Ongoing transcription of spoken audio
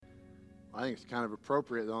I think it's kind of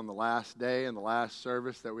appropriate that on the last day and the last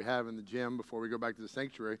service that we have in the gym before we go back to the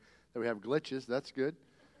sanctuary that we have glitches. That's good.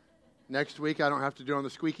 Next week, I don't have to do it on the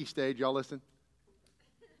squeaky stage. Y'all listen?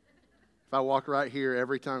 If I walk right here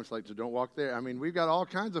every time, it's like, so don't walk there. I mean, we've got all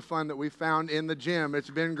kinds of fun that we found in the gym. It's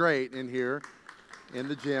been great in here in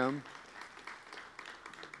the gym.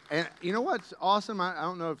 And you know what's awesome? I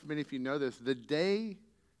don't know if many of you know this. The day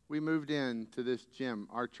we moved into this gym,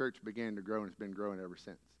 our church began to grow, and it's been growing ever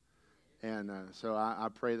since. And so I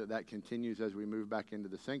pray that that continues as we move back into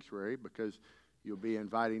the sanctuary, because you'll be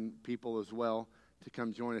inviting people as well to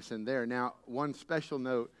come join us in there. Now, one special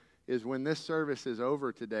note is when this service is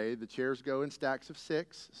over today, the chairs go in stacks of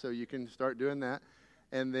 6, so you can start doing that.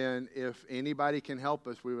 And then if anybody can help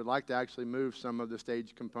us, we would like to actually move some of the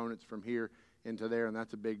stage components from here into there, and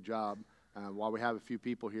that's a big job. While we have a few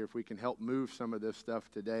people here, if we can help move some of this stuff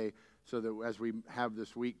today so that as we have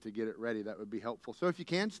this week to get it ready, that would be helpful. So if you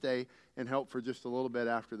can stay and help for just a little bit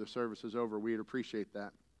after the service is over, we'd appreciate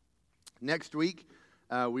that. Next week,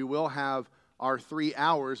 we will have our 3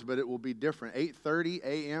 hours, but it will be different. 8:30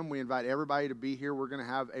 a.m., we invite everybody to be here. We're going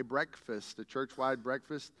to have a breakfast, a church-wide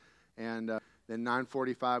breakfast, and then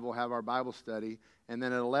 9:45 we'll have our Bible study. And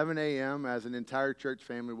then at 11 a.m., as an entire church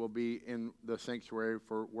family, we'll be in the sanctuary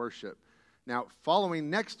for worship. Now, following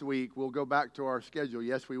next week, we'll go back to our schedule.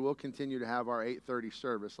 Yes, we will continue to have our 8:30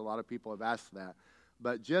 service. A lot of people have asked that.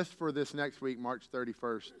 But just for this next week, March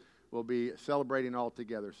 31st, we'll be celebrating all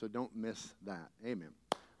together. So don't miss that. Amen.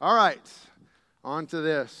 All right, on to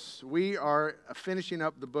this. We are finishing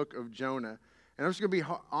up the book of Jonah. And I'm just going to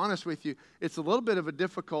be honest with you. It's a little bit of a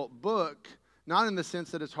difficult book, not in the sense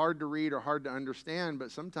that it's hard to read or hard to understand, but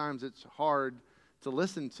sometimes it's hard to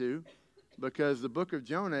listen to, because the book of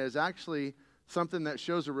Jonah is actually something that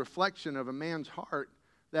shows a reflection of a man's heart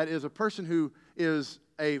that is a person who is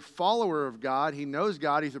a follower of God. He knows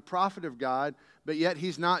God. He's a prophet of God, but yet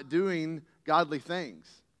he's not doing godly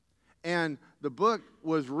things. And the book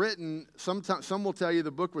was written, some will tell you the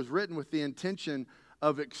book was written with the intention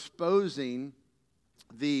of exposing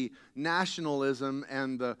the nationalism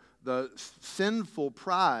and the sinful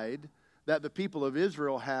pride that the people of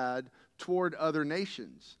Israel had toward other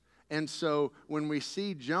nations. And so when we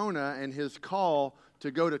see Jonah and his call to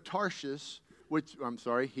go to Tarshish,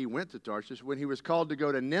 he went to Tarshish. When he was called to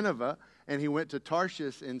go to Nineveh and he went to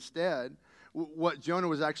Tarshish instead, what Jonah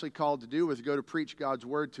was actually called to do was go to preach God's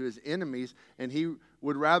word to his enemies, and he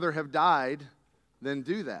would rather have died than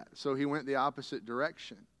do that. So he went the opposite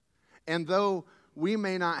direction. And though we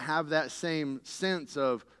may not have that same sense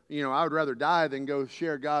of, I would rather die than go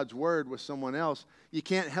share God's word with someone else, you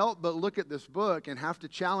can't help but look at this book and have to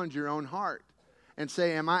challenge your own heart and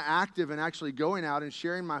say, am I active in actually going out and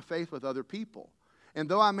sharing my faith with other people? And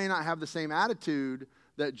though I may not have the same attitude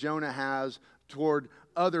that Jonah has toward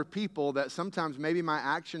other people, that sometimes maybe my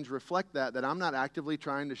actions reflect that I'm not actively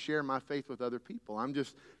trying to share my faith with other people. I'm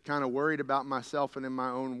just kind of worried about myself and in my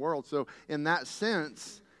own world. So in that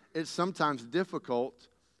sense, it's sometimes difficult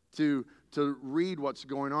to read what's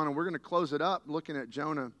going on. And we're going to close it up looking at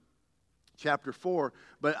Jonah chapter 4.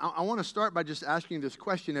 But I want to start by just asking this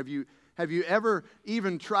question. Have you ever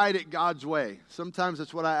even tried it God's way? Sometimes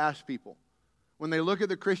that's what I ask people. When they look at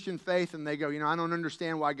the Christian faith and they go, I don't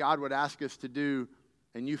understand why God would ask us to do,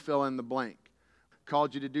 and you fill in the blank,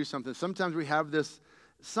 called you to do something. Sometimes we have this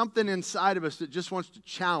something inside of us that just wants to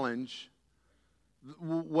challenge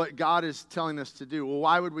what God is telling us to do. Well,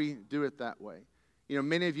 why would we do it that way?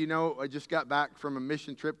 Many of you know I just got back from a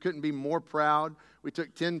mission trip. Couldn't be more proud. We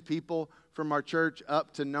took 10 people from our church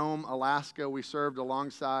up to Nome, Alaska. We served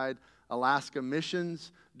alongside Alaska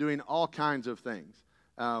Missions, doing all kinds of things.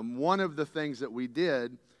 One of the things that we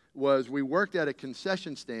did was we worked at a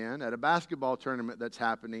concession stand at a basketball tournament that's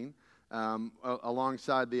happening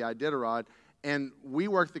alongside the Iditarod, and we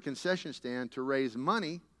worked the concession stand to raise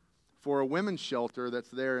money for a women's shelter that's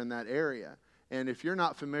there in that area. And if you're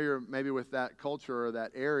not familiar maybe with that culture or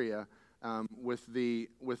that area, with the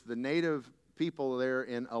native people there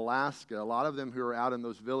in Alaska, a lot of them who are out in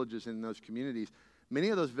those villages and those communities, many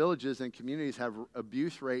of those villages and communities have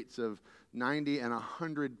abuse rates of 90 and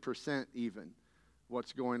 100% even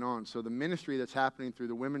what's going on. So the ministry that's happening through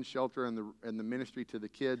the women's shelter and the ministry to the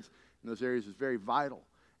kids in those areas is very vital.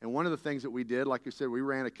 And one of the things that we did, like I said, we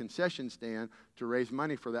ran a concession stand to raise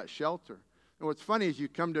money for that shelter. And what's funny is you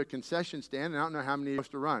come to a concession stand, and I don't know how many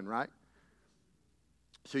used to run, right?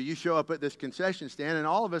 So you show up at this concession stand, and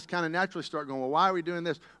all of us kind of naturally start going, well, why are we doing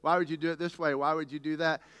this? Why would you do it this way? Why would you do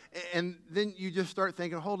that? And then you just start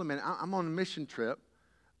thinking, hold a minute, I'm on a mission trip,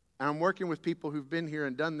 and I'm working with people who've been here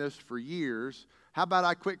and done this for years. How about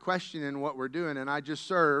I quit questioning what we're doing, and I just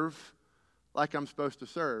serve like I'm supposed to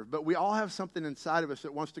serve. But we all have something inside of us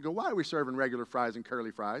that wants to go, why are we serving regular fries and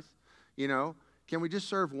curly fries? You know, can we just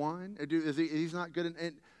serve one? He's not good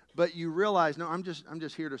but you realize, no, I'm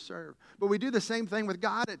just here to serve. But we do the same thing with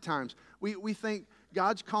God at times. We think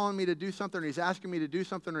God's calling me to do something, or He's asking me to do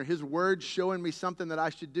something, or His Word's showing me something that I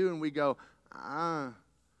should do, and we go, I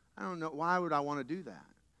don't know, why would I want to do that?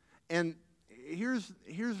 And here's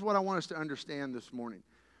what I want us to understand this morning.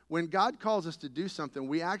 When God calls us to do something,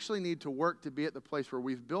 we actually need to work to be at the place where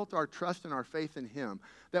we've built our trust and our faith in Him,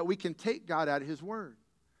 that we can take God at His word.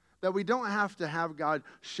 That we don't have to have God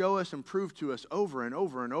show us and prove to us over and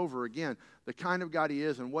over and over again the kind of God He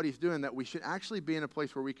is and what He's doing, that we should actually be in a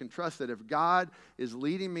place where we can trust that if God is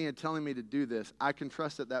leading me and telling me to do this, I can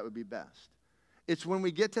trust that that would be best. It's when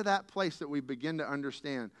we get to that place that we begin to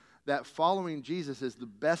understand that following Jesus is the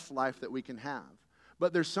best life that we can have.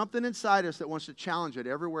 But there's something inside us that wants to challenge it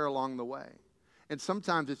everywhere along the way. And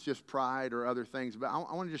sometimes it's just pride or other things. But I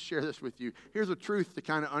want to just share this with you. Here's a truth to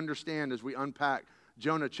kind of understand as we unpack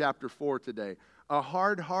Jonah chapter 4 today. A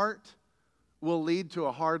hard heart will lead to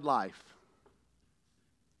a hard life.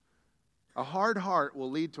 A hard heart will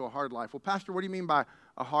lead to a hard life. Well, Pastor, what do you mean by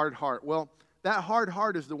a hard heart? Well, that hard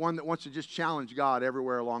heart is the one that wants to just challenge God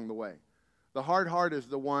everywhere along the way. The hard heart is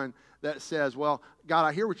the one that says, well, God,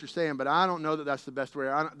 I hear what you're saying, but I don't know that that's the best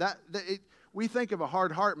way. We think of a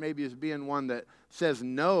hard heart maybe as being one that says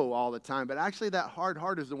no all the time, but actually that hard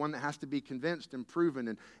heart is the one that has to be convinced and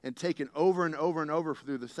proven and taken over and over and over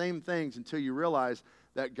through the same things until you realize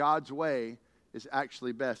that God's way is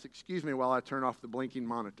actually best. Excuse me while I turn off the blinking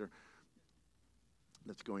monitor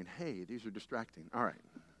that's going, hey, these are distracting. All right.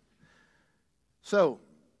 So,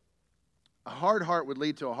 a hard heart would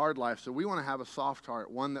lead to a hard life, so we want to have a soft heart,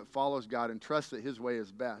 one that follows God and trusts that His way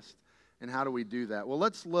is best. And how do we do that? Well,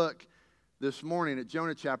 let's look this morning at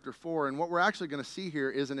Jonah chapter 4, and what we're actually going to see here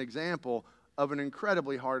is an example of an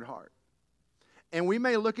incredibly hard heart. And we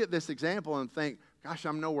may look at this example and think, gosh,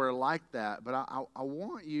 I'm nowhere like that, but I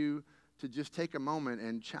want you to just take a moment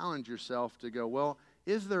and challenge yourself to go, well,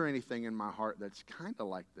 is there anything in my heart that's kind of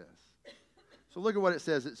like this? So look at what it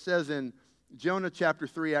says. It says in Jonah chapter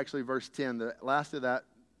 3, actually verse 10, the last of that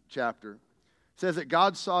chapter, says that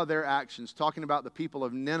God saw their actions, talking about the people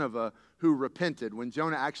of Nineveh who repented. When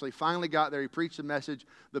Jonah actually finally got there, he preached the message,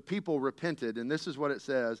 the people repented. And this is what it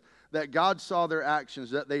says, that God saw their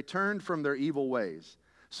actions, that they turned from their evil ways.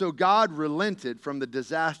 So God relented from the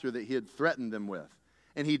disaster that He had threatened them with,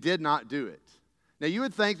 and He did not do it. Now, you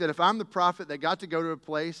would think that if I'm the prophet that got to go to a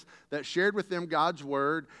place that shared with them God's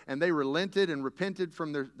word, and they relented and repented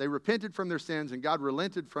from their sins, and God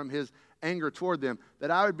relented from His anger toward them,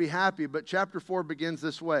 that I would be happy. But chapter 4 begins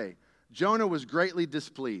this way. Jonah was greatly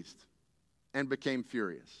displeased and became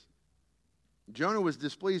furious. Jonah was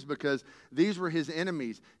displeased because these were his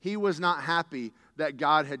enemies. He was not happy that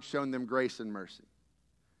God had shown them grace and mercy.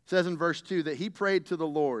 It says in verse 2 that he prayed to the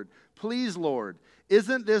Lord, please, Lord,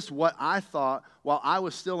 isn't this what I thought while I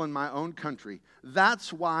was still in my own country?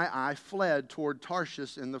 That's why I fled toward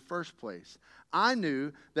Tarshish in the first place. I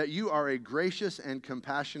knew that you are a gracious and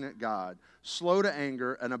compassionate God, slow to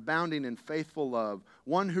anger and abounding in faithful love,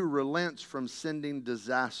 one who relents from sending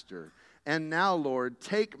disaster. And now, Lord,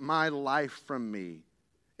 take my life from me.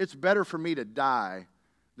 It's better for me to die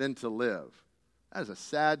than to live. That is a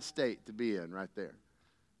sad state to be in right there.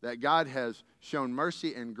 That God has shown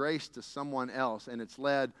mercy and grace to someone else, and it's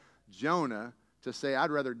led Jonah to say, I'd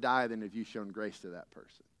rather die than if you've shown grace to that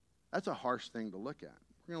person. That's a harsh thing to look at.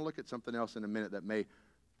 We're going to look at something else in a minute that may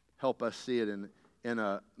help us see it in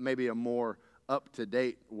a maybe a more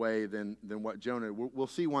up-to-date way than what Jonah. We'll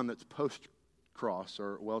see one that's post-cross,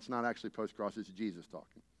 or, well, it's not actually post-cross, it's Jesus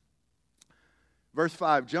talking. Verse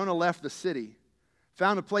 5, Jonah left the city,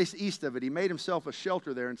 found a place east of it. He made himself a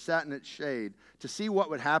shelter there and sat in its shade to see what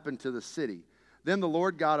would happen to the city. Then the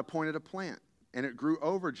Lord God appointed a plant, and it grew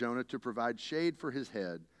over Jonah to provide shade for his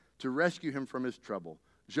head, to rescue him from his trouble.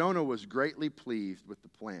 Jonah was greatly pleased with the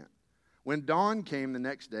plant. When dawn came the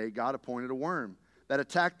next day, God appointed a worm that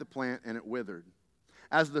attacked the plant, and it withered.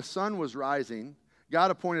 As the sun was rising, God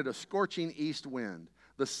appointed a scorching east wind.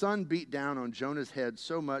 The sun beat down on Jonah's head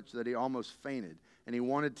so much that he almost fainted, and he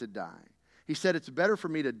wanted to die. He said, it's better for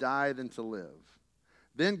me to die than to live.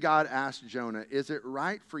 Then God asked Jonah, is it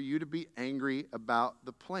right for you to be angry about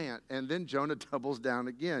the plant? And then Jonah doubles down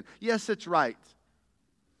again. Yes, it's right.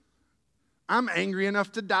 I'm angry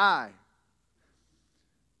enough to die.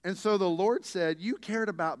 And so the Lord said, you cared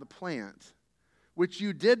about the plant, which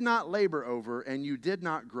you did not labor over, and you did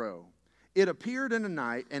not grow. It appeared in a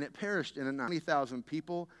night, and it perished in a night. 20,000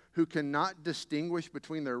 people who cannot distinguish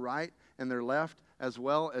between their right and their left, as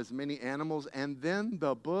well as many animals. And then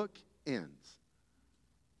the book ends.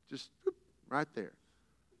 Just right there.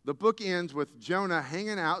 The book ends with Jonah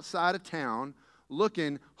hanging outside of town,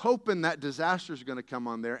 looking, hoping that disaster is going to come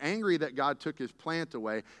on there, angry that God took his plant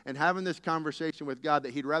away, and having this conversation with God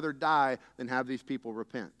that he'd rather die than have these people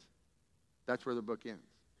repent. That's where the book ends.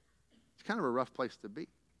 It's kind of a rough place to be.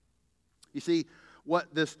 You see,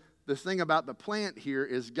 what this thing about the plant here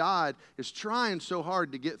is God is trying so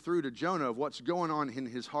hard to get through to Jonah of what's going on in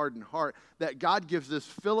his hardened heart that God gives this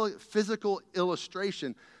physical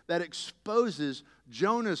illustration that exposes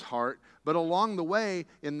Jonah's heart, but along the way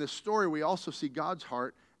in this story we also see God's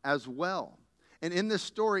heart as well. And in this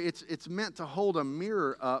story it's meant to hold a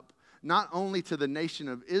mirror up not only to the nation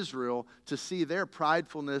of Israel to see their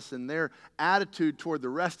pridefulness and their attitude toward the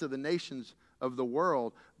rest of the nations of the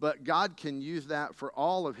world, but God can use that for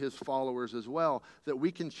all of his followers as well, that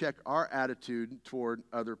we can check our attitude toward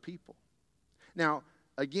other people. Now,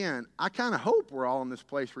 again, I kind of hope we're all in this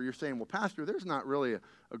place where you're saying, well, Pastor, there's not really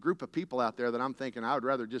a group of people out there that I'm thinking I would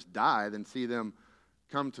rather just die than see them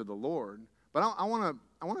come to the Lord. But I want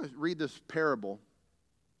to read this parable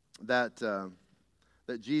that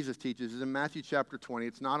Jesus teaches. It's in Matthew chapter 20.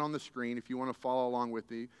 It's not on the screen if you want to follow along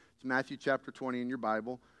with me. It's Matthew chapter 20 in your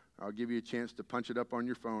Bible. I'll give you a chance to punch it up on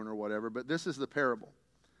your phone or whatever. But this is the parable.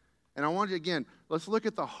 And I want you, again, let's look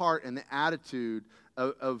at the heart and the attitude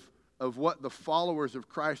of what the followers of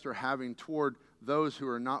Christ are having toward those who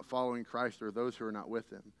are not following Christ or those who are not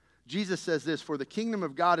with him. Jesus says this, for the kingdom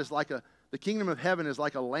of God is the kingdom of heaven is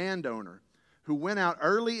like a landowner who went out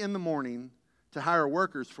early in the morning to hire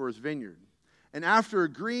workers for his vineyard. And after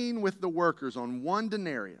agreeing with the workers on 1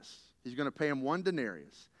 denarius, he's going to pay them 1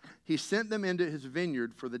 denarius, he sent them into his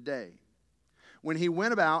vineyard for the day. When he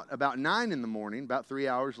went about 9 in the morning, about 3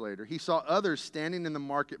 hours later, he saw others standing in the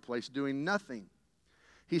marketplace doing nothing.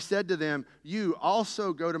 He said to them, you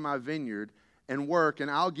also go to my vineyard and work, and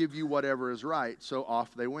I'll give you whatever is right. So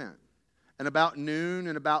off they went. And about noon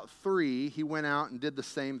and about 3, he went out and did the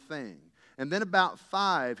same thing. And then about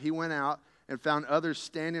 5, he went out and found others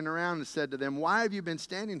standing around and said to them, why have you been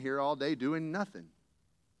standing here all day doing nothing?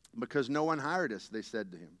 Because no one hired us, they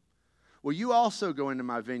said to him. Well, you also go into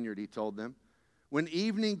my vineyard, he told them. When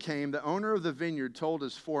evening came, the owner of the vineyard told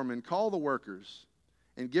his foreman, call the workers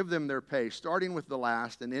and give them their pay, starting with the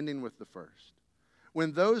last and ending with the first.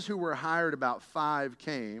 When those who were hired about 5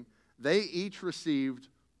 came, they each received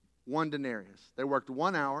 1 denarius. They worked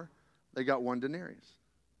 1 hour, they got 1 denarius.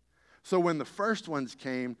 So when the first ones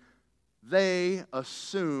came, they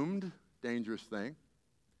assumed, dangerous thing,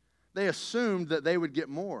 they assumed that they would get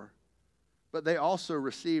more, but they also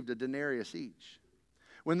received a denarius each.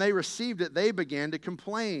 When they received it, they began to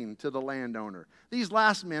complain to the landowner. These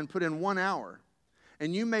last men put in 1 hour,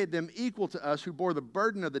 and you made them equal to us who bore the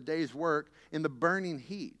burden of the day's work in the burning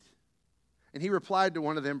heat. And he replied to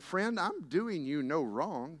one of them, friend, I'm doing you no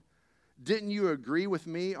wrong. Didn't you agree with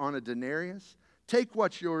me on a denarius? Take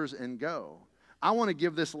what's yours and go. I want to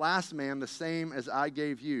give this last man the same as I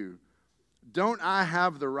gave you. Don't I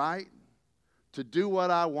have the right to do what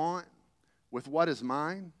I want with what is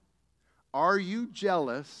mine? Are you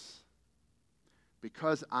jealous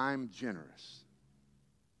because I'm generous?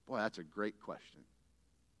 Boy, that's a great question.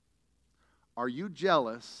 Are you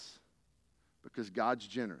jealous because God's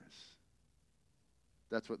generous?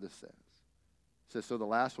 That's what this says. It says, so the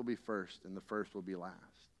last will be first and the first will be last.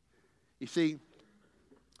 You see,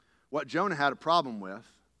 what Jonah had a problem with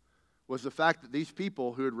was the fact that these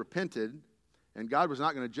people who had repented and God was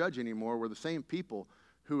not going to judge anymore were the same people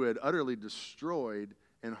who had utterly destroyed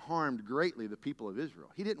and harmed greatly the people of Israel.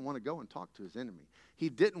 He didn't want to go and talk to his enemy. He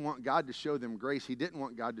didn't want God to show them grace. He didn't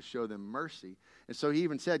want God to show them mercy. And so he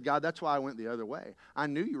even said, God, that's why I went the other way. I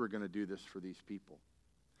knew you were going to do this for these people.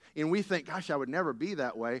 And we think, gosh, I would never be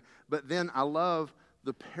that way. But then I love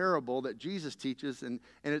the parable that Jesus teaches, and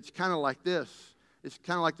it's kind of like this. It's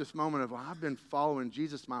kind of like this moment of, well, I've been following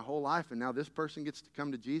Jesus my whole life, and now this person gets to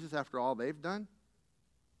come to Jesus after all they've done.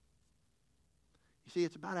 You see,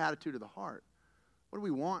 it's about attitude of the heart. What do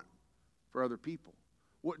we want for other people?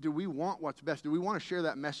 What do we want? What's best? Do we want to share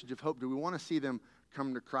that message of hope? Do we want to see them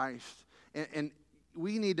come to Christ? And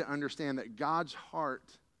we need to understand that God's heart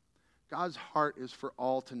is for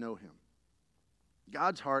all to know him.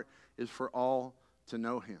 God's heart is for all to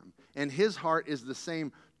know him. And his heart is the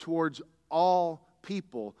same towards all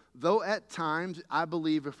people. Though at times, I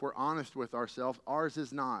believe if we're honest with ourselves, ours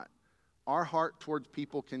is not. Our heart towards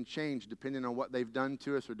people can change depending on what they've done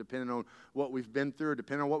to us or depending on what we've been through or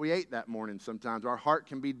depending on what we ate that morning sometimes. Our heart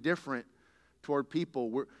can be different toward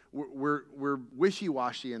people. We're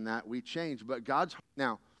wishy-washy in that. We change. But God's...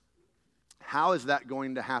 Now, how is that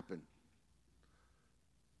going to happen?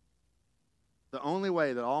 The only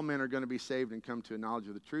way that all men are going to be saved and come to a knowledge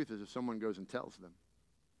of the truth is if someone goes and tells them.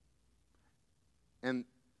 And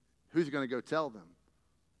who's going to go tell them?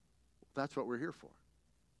 That's what we're here for.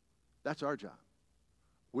 That's our job.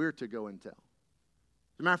 We're to go and tell.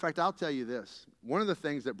 As a matter of fact, I'll tell you this. One of the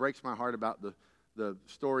things that breaks my heart about the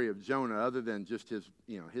story of Jonah, other than just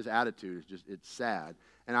his attitude, is just, it's sad.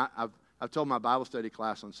 And I've told my Bible study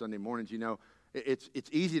class on Sunday mornings, it's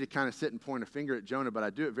easy to kind of sit and point a finger at Jonah, but I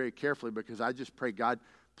do it very carefully because I just pray, God,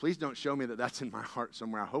 please don't show me that that's in my heart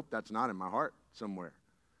somewhere. I hope that's not in my heart somewhere.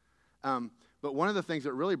 But one of the things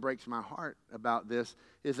that really breaks my heart about this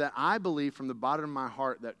is that I believe from the bottom of my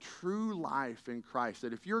heart that true life in Christ,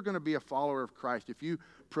 that if you're going to be a follower of Christ, if you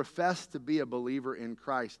profess to be a believer in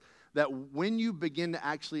Christ, that when you begin to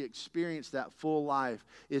actually experience that full life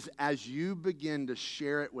is as you begin to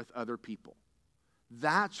share it with other people.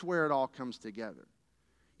 That's where it all comes together.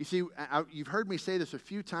 You see, you've heard me say this a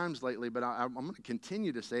few times lately, but I'm going to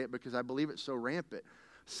continue to say it because I believe it's so rampant.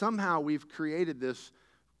 Somehow we've created this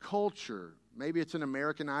culture, maybe it's an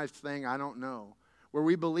Americanized thing, I don't know, where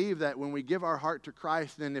we believe that when we give our heart to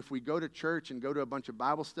Christ, then if we go to church and go to a bunch of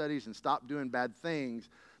Bible studies and stop doing bad things,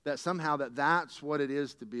 that somehow that's what it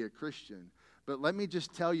is to be a Christian. But let me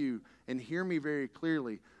just tell you, and hear me very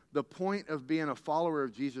clearly, the point of being a follower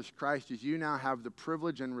of Jesus Christ is you now have the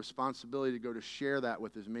privilege and responsibility to go to share that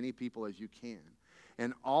with as many people as you can.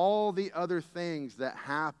 And all the other things that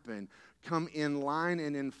happen come in line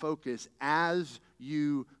and in focus as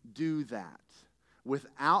you do that.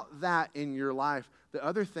 Without that in your life, the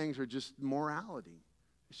other things are just morality.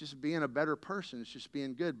 It's just being a better person. It's just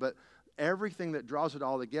being good. But everything that draws it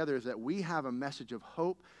all together is that we have a message of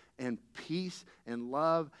hope and peace and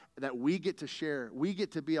love that we get to share. We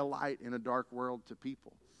get to be a light in a dark world to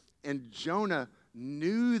people. And Jonah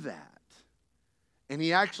knew that. And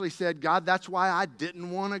he actually said, God, that's why I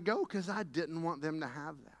didn't want to go, because I didn't want them to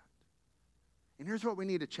have that. And here's what we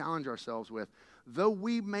need to challenge ourselves with. Though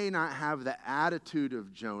we may not have the attitude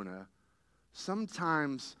of Jonah,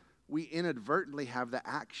 sometimes we inadvertently have the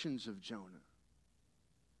actions of Jonah.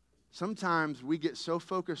 Sometimes we get so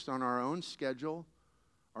focused on our own schedule,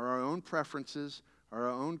 or our own preferences, or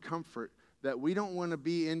our own comfort, that we don't want to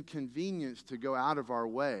be inconvenienced to go out of our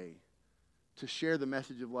way to share the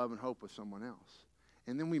message of love and hope with someone else.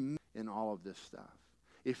 And then we miss in all of this stuff.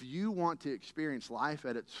 If you want to experience life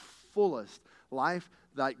at its fullest, life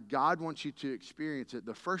like God wants you to experience it,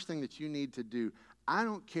 the first thing that you need to do, I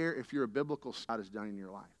don't care if you're a biblical God has done in your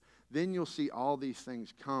life, then you'll see all these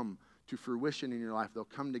things come to fruition in your life. They'll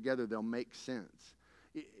come together. They'll make sense.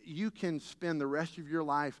 You can spend the rest of your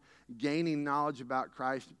life gaining knowledge about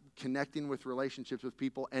Christ, connecting with relationships with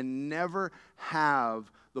people, and never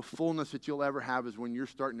have the fullness that you'll ever have is when you're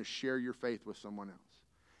starting to share your faith with someone else.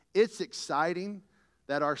 It's exciting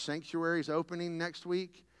that our sanctuary is opening next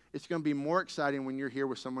week. It's going to be more exciting when you're here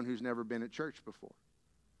with someone who's never been at church before.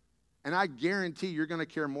 And I guarantee you're going to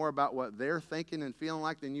care more about what they're thinking and feeling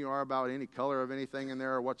like than you are about any color of anything in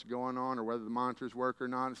there or what's going on or whether the monitors work or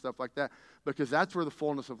not and stuff like that, because that's where the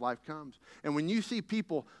fullness of life comes. And when you see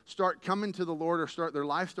people start coming to the Lord or their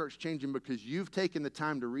life starts changing because you've taken the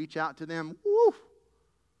time to reach out to them, woo,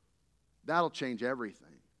 that'll change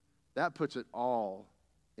everything. That puts it all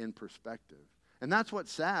in perspective. And that's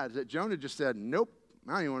what's sad, is that Jonah just said, nope,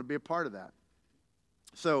 I don't even want to be a part of that.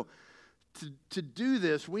 So to do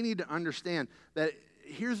this, we need to understand that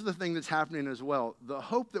here's the thing that's happening as well. The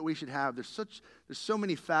hope that we should have, there's so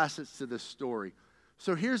many facets to this story.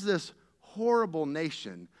 So here's this horrible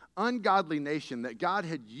nation, ungodly nation that God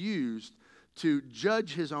had used to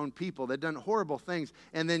judge his own people. They'd done horrible things,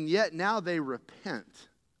 and then yet now they repent.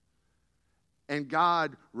 And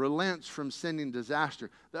God relents from sending disaster.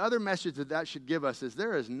 The other message that should give us is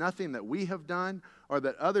there is nothing that we have done or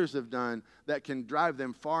that others have done that can drive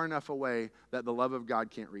them far enough away that the love of God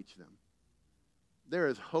can't reach them. There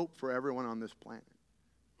is hope for everyone on this planet.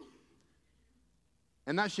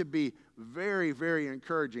 And that should be very, very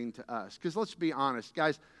encouraging to us. Because let's be honest,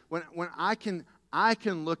 guys, when I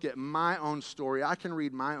can look at my own story, I can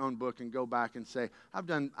read my own book and go back and say, I've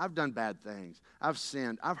done bad things. I've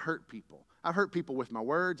sinned. I've hurt people. I've hurt people with my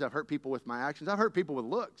words. I've hurt people with my actions. I've hurt people with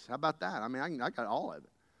looks. How about that? I mean, I got all of it.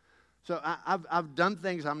 So I've done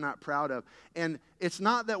things I'm not proud of. And it's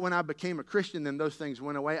not that when I became a Christian, then those things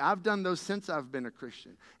went away. I've done those since I've been a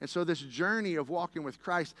Christian. And so this journey of walking with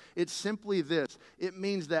Christ, it's simply this. It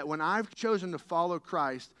means that when I've chosen to follow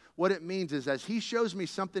Christ, what it means is as he shows me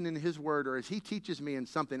something in his word or as he teaches me in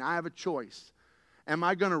something, I have a choice. Am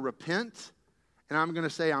I going to repent? And I'm going to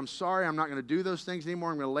say, I'm sorry, I'm not going to do those things anymore.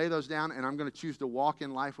 I'm going to lay those down, and I'm going to choose to walk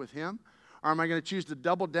in life with him. Or am I going to choose to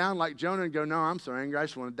double down like Jonah and go, no, I'm so angry, I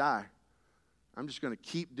just want to die. I'm just going to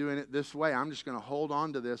keep doing it this way. I'm just going to hold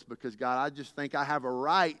on to this because, God, I just think I have a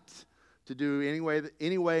right to do any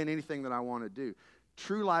way and anything that I want to do.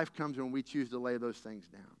 True life comes when we choose to lay those things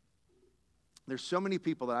down. There's so many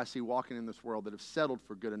people that I see walking in this world that have settled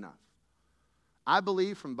for good enough. I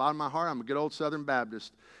believe from the bottom of my heart, I'm a good old Southern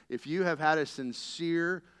Baptist, if you've had a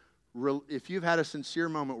sincere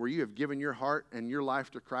moment where you have given your heart and your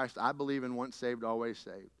life to Christ, I believe in once saved, always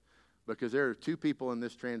saved. Because there are two people in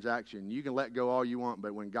this transaction. You can let go all you want,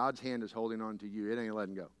 but when God's hand is holding on to you, it ain't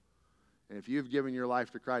letting go. And if you've given your life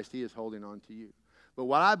to Christ, He is holding on to you. But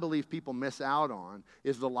what I believe people miss out on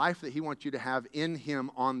is the life that He wants you to have in Him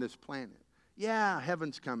on this planet. Yeah,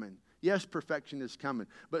 heaven's coming. Yes, perfection is coming.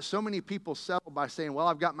 But so many people settle by saying, well,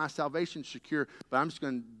 I've got my salvation secure, but I'm just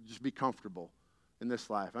going to be comfortable in this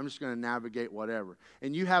life. I'm just going to navigate whatever.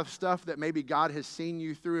 And you have stuff that maybe God has seen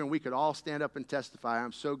you through, and we could all stand up and testify,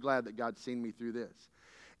 I'm so glad that God's seen me through this.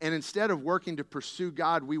 And instead of working to pursue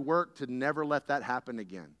God, we work to never let that happen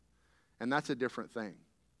again. And that's a different thing.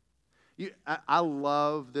 I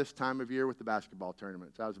love this time of year with the basketball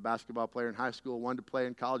tournaments. I was a basketball player in high school, wanted to play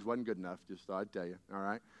in college, wasn't good enough, just thought I'd tell you, all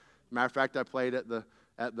right? Matter of fact, I played at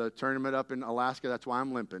the tournament up in Alaska. That's why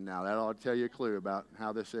I'm limping now. That ought to tell you a clue about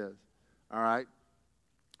how this is, all right?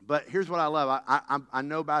 But here's what I love. I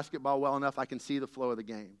know basketball well enough, I can see the flow of the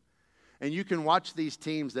game. And you can watch these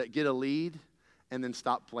teams that get a lead and then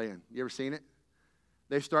stop playing. You ever seen it?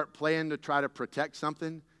 They start playing to try to protect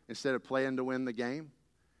something instead of playing to win the game.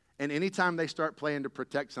 And anytime they start playing to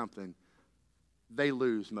protect something, they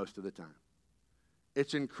lose most of the time.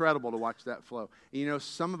 It's incredible to watch that flow. And you know,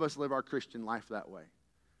 some of us live our Christian life that way.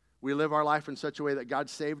 We live our life in such a way that God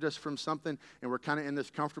saved us from something, and we're kind of in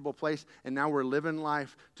this comfortable place, and now we're living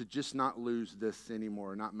life to just not lose this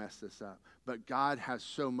anymore, not mess this up. But God has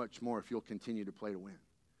so much more if you'll continue to play to win.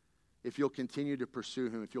 If you'll continue to pursue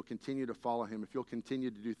Him, if you'll continue to follow Him, if you'll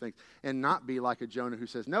continue to do things, and not be like a Jonah who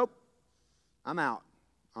says, nope, I'm out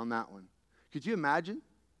on that one. Could you imagine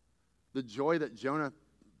the joy that Jonah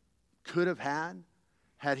could have had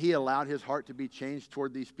he allowed his heart to be changed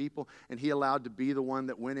toward these people, and he allowed to be the one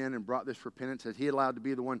that went in and brought this repentance, had he allowed to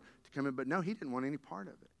be the one to come in? But no, he didn't want any part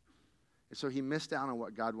of it. And so he missed out on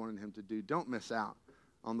what God wanted him to do. Don't miss out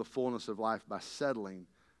on the fullness of life by settling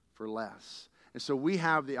for less. And so we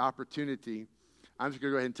have the opportunity. I'm just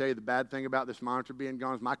going to go ahead and tell you the bad thing about this monitor being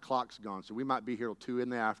gone is my clock's gone, so we might be here till 2 in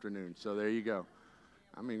the afternoon. So there you go.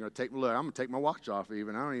 I'm going to take my watch off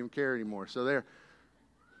even. I don't even care anymore. So there.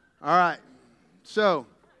 All right. So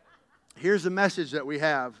here's the message that we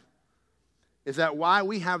have, is that why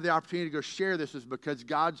we have the opportunity to go share this is because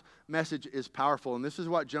God's message is powerful. And this is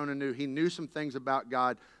what Jonah knew. He knew some things about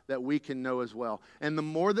God that we can know as well. And the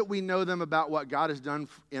more that we know them about what God has done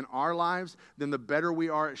in our lives, then the better we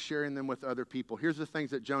are at sharing them with other people. Here's the things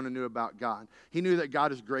that Jonah knew about God. He knew that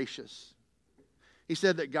God is gracious. He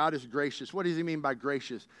said that God is gracious. What does he mean by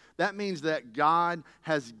gracious? That means that God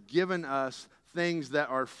has given us things that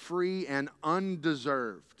are free and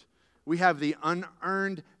undeserved. We have the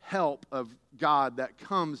unearned help of God that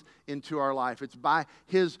comes into our life. It's by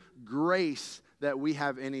His grace that we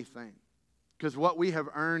have anything. Because what we have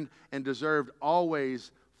earned and deserved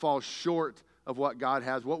always falls short of what God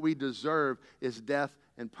has. What we deserve is death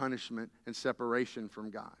and punishment and separation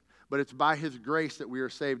from God. But it's by His grace that we are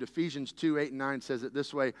saved. Ephesians 2:8-9 says it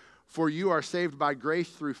this way: for you are saved by grace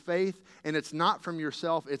through faith, and it's not from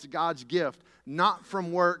yourself, it's God's gift, not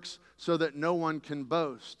from works, so that no one can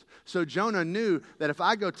boast. So Jonah knew that if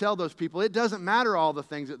I go tell those people, it doesn't matter all the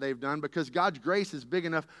things that they've done, because God's grace is big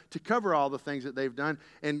enough to cover all the things that they've done,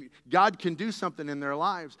 and God can do something in their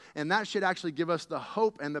lives. And that should actually give us the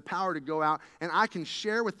hope and the power to go out, and I can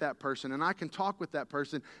share with that person, and I can talk with that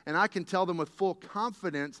person, and I can tell them with full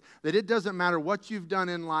confidence that it doesn't matter what you've done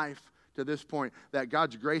in life to this point, that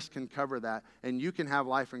God's grace can cover that, and you can have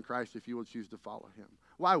life in Christ if you will choose to follow Him.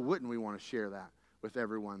 Why wouldn't we want to share that with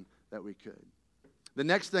everyone that we could? The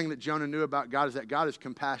next thing that Jonah knew about God is that God is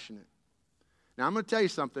compassionate. Now, I'm going to tell you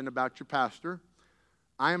something about your pastor.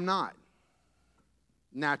 I am not,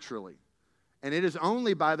 naturally. And it is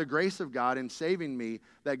only by the grace of God in saving me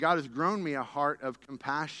that God has grown me a heart of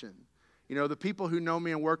compassion. You know, the people who know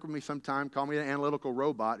me and work with me sometime call me an analytical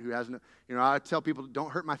robot who hasn't, I tell people, don't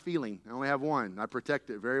hurt my feeling. I only have one. I protect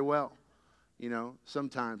it very well,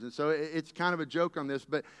 sometimes. And so it's kind of a joke on this,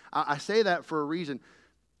 but I say that for a reason.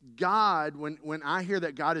 God, when I hear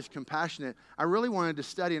that God is compassionate, I really wanted to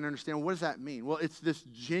study and understand, what does that mean? Well, it's this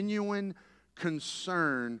genuine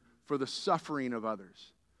concern for the suffering of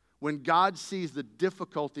others. When God sees the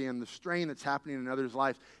difficulty and the strain that's happening in others'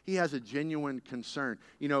 lives, He has a genuine concern.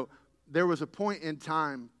 There was a point in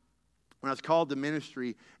time when I was called to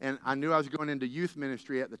ministry, and I knew I was going into youth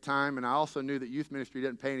ministry at the time, and I also knew that youth ministry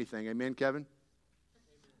didn't pay anything. Amen, Kevin?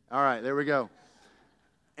 All right, there we go.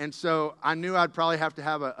 And so I knew I'd probably have to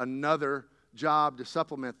have another job to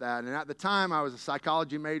supplement that. And at the time, I was a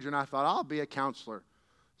psychology major, and I thought, I'll be a counselor.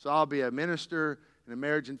 So I'll be a minister and a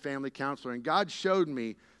marriage and family counselor. And God showed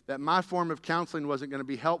me that my form of counseling wasn't going to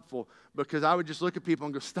be helpful because I would just look at people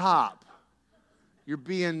and go, stop. You're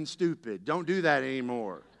being stupid. Don't do that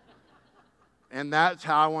anymore. And that's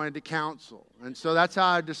how I wanted to counsel. And so that's how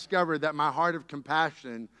I discovered that my heart of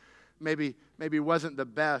compassion maybe wasn't the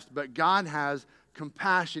best. But God has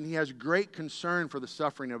compassion. He has great concern for the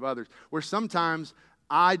suffering of others. Where sometimes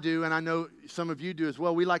I do, and I know some of you do as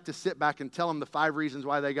well, we like to sit back and tell them the 5 reasons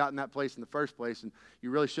why they got in that place in the first place. And you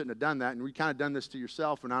really shouldn't have done that. And we kind of done this to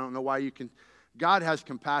yourself, and I don't know why you can. God has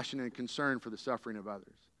compassion and concern for the suffering of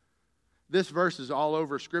others. This verse is all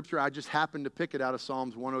over Scripture. I just happened to pick it out of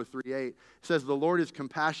Psalms 103:8. It says, the Lord is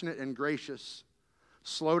compassionate and gracious,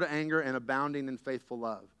 slow to anger and abounding in faithful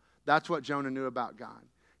love. That's what Jonah knew about God.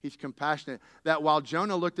 He's compassionate. That while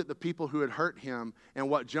Jonah looked at the people who had hurt him, and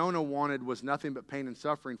what Jonah wanted was nothing but pain and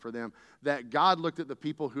suffering for them, that God looked at the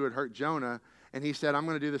people who had hurt Jonah, and he said, I'm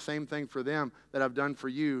going to do the same thing for them that I've done for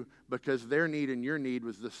you, because their need and your need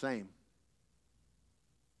was the same.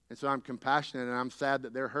 And so I'm compassionate, and I'm sad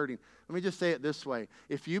that they're hurting. Let me just say it this way.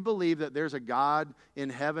 If you believe that there's a God in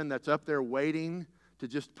heaven that's up there waiting to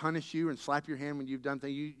just punish you and slap your hand when you've done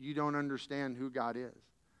things, you don't understand who God is.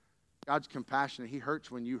 God's compassionate. He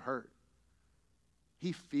hurts when you hurt.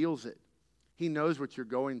 He feels it. He knows what you're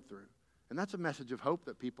going through. And that's a message of hope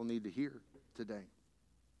that people need to hear today.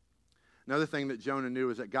 Another thing that Jonah knew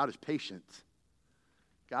is that God is patient.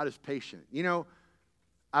 God is patient. You know,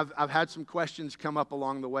 I've had some questions come up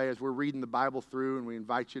along the way as we're reading the Bible through, and we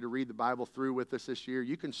invite you to read the Bible through with us this year.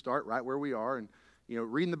 You can start right where we are, and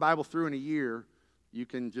reading the Bible through in a year, you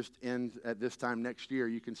can just end at this time next year.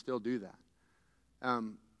 You can still do that.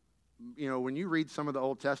 When you read some of the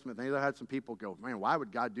Old Testament things, I had some people go, man, why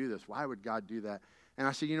would God do this? Why would God do that? And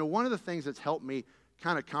I said, one of the things that's helped me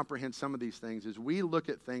kind of comprehend some of these things is we look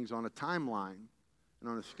at things on a timeline and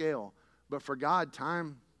on a scale, but for God,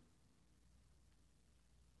 time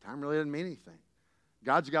really doesn't mean anything.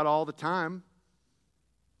 God's got all the time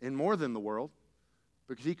and more than the world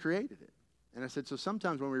because He created it. And I said, so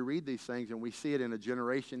sometimes when we read these things and we see it in a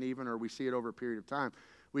generation even, or we see it over a period of time,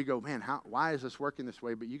 we go, man, why is this working this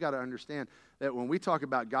way? But you got to understand that when we talk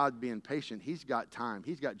about God being patient, He's got time.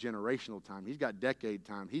 He's got generational time. He's got decade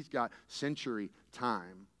time. He's got century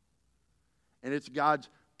time. And it's God's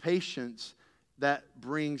patience that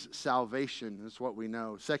brings salvation. That's what we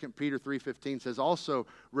know. 2 Peter 3:15 says, also,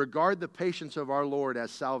 regard the patience of our Lord as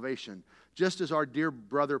salvation, just as our dear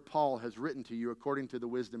brother Paul has written to you according to the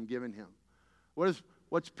wisdom given him.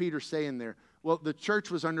 What's Peter saying there? Well, the church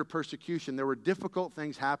was under persecution. There were difficult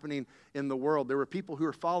things happening in the world. There were people who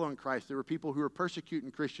were following Christ. There were people who were persecuting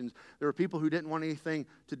Christians. There were people who didn't want anything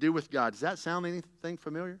to do with God. Does that sound anything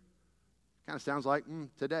familiar? Kind of sounds like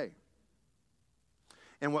today.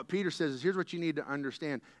 And what Peter says is, here's what you need to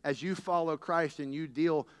understand. As you follow Christ and you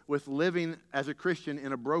deal with living as a Christian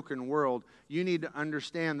in a broken world, you need to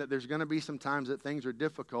understand that there's going to be some times that things are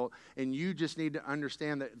difficult, and you just need to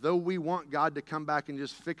understand that though we want God to come back and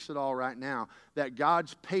just fix it all right now, that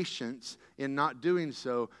God's patience in not doing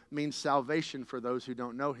so means salvation for those who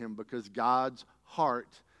don't know Him, because God's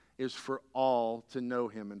heart is for all to know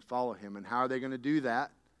Him and follow Him. And how are they going to do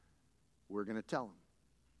that? We're going to tell them.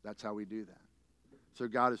 That's how we do that. So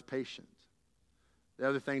God is patient. The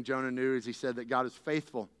other thing Jonah knew is he said that God is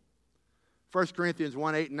faithful. 1 Corinthians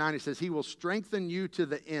 1:8-9, it says, He will strengthen you to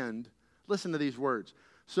the end. Listen to these words.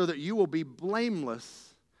 So that you will be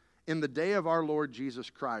blameless in the day of our Lord Jesus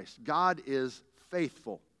Christ. God is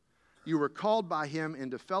faithful. You were called by Him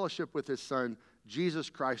into fellowship with His Son, Jesus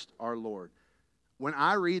Christ our Lord. When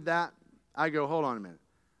I read that, I go, hold on a minute.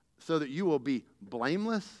 So that you will be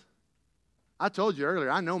blameless? I told you earlier,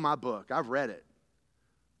 I know my book. I've read it.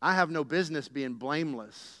 I have no business being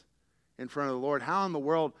blameless in front of the Lord. How in the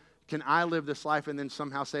world can I live this life and then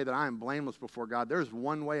somehow say that I am blameless before God? There's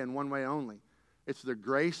one way and one way only. It's the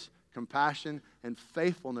grace, compassion, and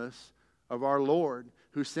faithfulness of our Lord,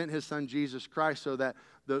 who sent His Son Jesus Christ so that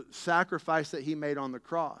the sacrifice that He made on the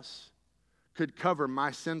cross could cover my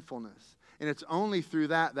sinfulness. And it's only through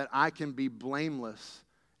that that I can be blameless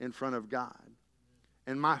in front of God.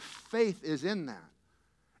 And my faith is in that.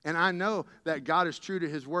 And I know that God is true to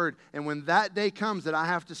His word. And when that day comes that I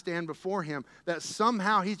have to stand before Him, that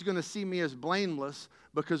somehow He's going to see me as blameless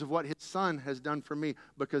because of what His Son has done for me,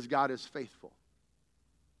 because God is faithful.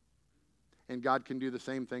 And God can do the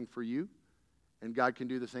same thing for you. And God can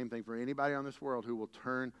do the same thing for anybody on this world who will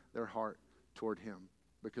turn their heart toward him,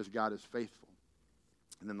 because God is faithful.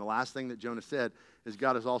 And then the last thing that Jonah said is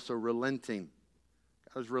God is also relenting.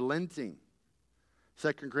 God is relenting.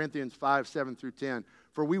 2 Corinthians 5, 7 through 10.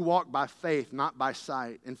 For we walk by faith, not by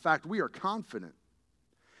sight. In fact, we are confident.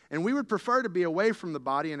 And we would prefer to be away from the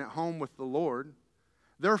body and at home with the Lord.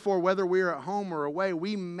 Therefore, whether we are at home or away,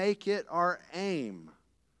 we make it our aim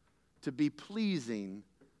to be pleasing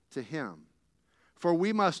to him. For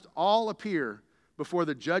we must all appear before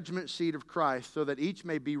the judgment seat of Christ, so that each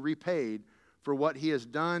may be repaid for what he has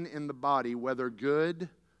done in the body, whether good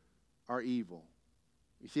or evil.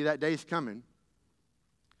 You see, that day's coming.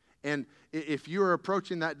 And if you're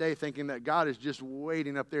approaching that day thinking that God is just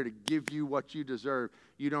waiting up there to give you what you deserve,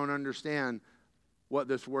 you don't understand what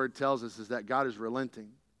this word tells us is that God is relenting.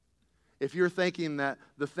 If you're thinking that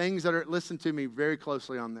the things that are, listen to me very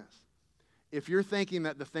closely on this. If you're thinking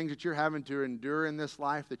that the things that you're having to endure in this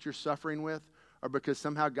life that you're suffering with are because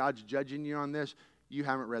somehow God's judging you on this, you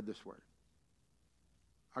haven't read this word.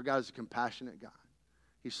 Our God is a compassionate God.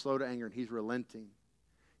 He's slow to anger and he's relenting.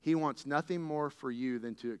 He wants nothing more for you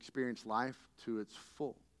than to experience life to its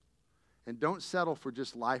full. And don't settle for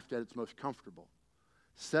just life at its most comfortable.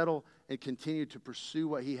 Settle and continue to pursue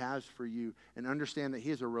what he has for you and understand that he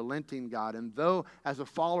is a relenting God. And though as a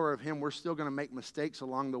follower of him, we're still going to make mistakes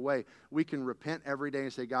along the way, we can repent every day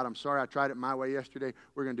and say, God, I'm sorry I tried it my way yesterday.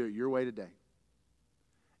 We're going to do it your way today.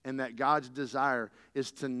 And that God's desire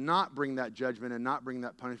is to not bring that judgment and not bring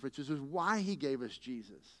that punishment, which is why he gave us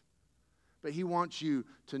Jesus. But he wants you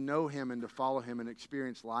to know him and to follow him and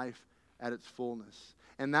experience life at its fullness.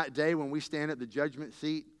 And that day when we stand at the judgment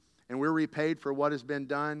seat and we're repaid for what has been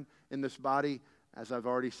done in this body, as I've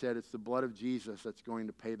already said, it's the blood of Jesus that's going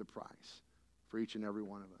to pay the price for each and every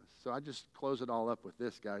one of us. So I just close it all up with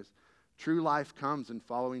this, guys. True life comes in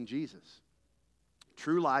following Jesus.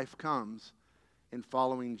 True life comes in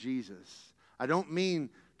following Jesus. I don't mean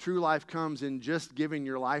true life comes in just giving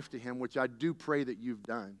your life to him, which I do pray that you've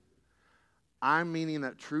done. I'm meaning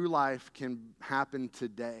that true life can happen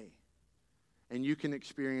today, and you can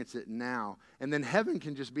experience it now. And then heaven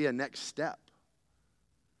can just be a next step.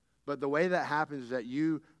 But the way that happens is that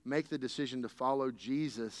you make the decision to follow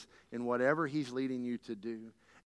Jesus in whatever he's leading you to do.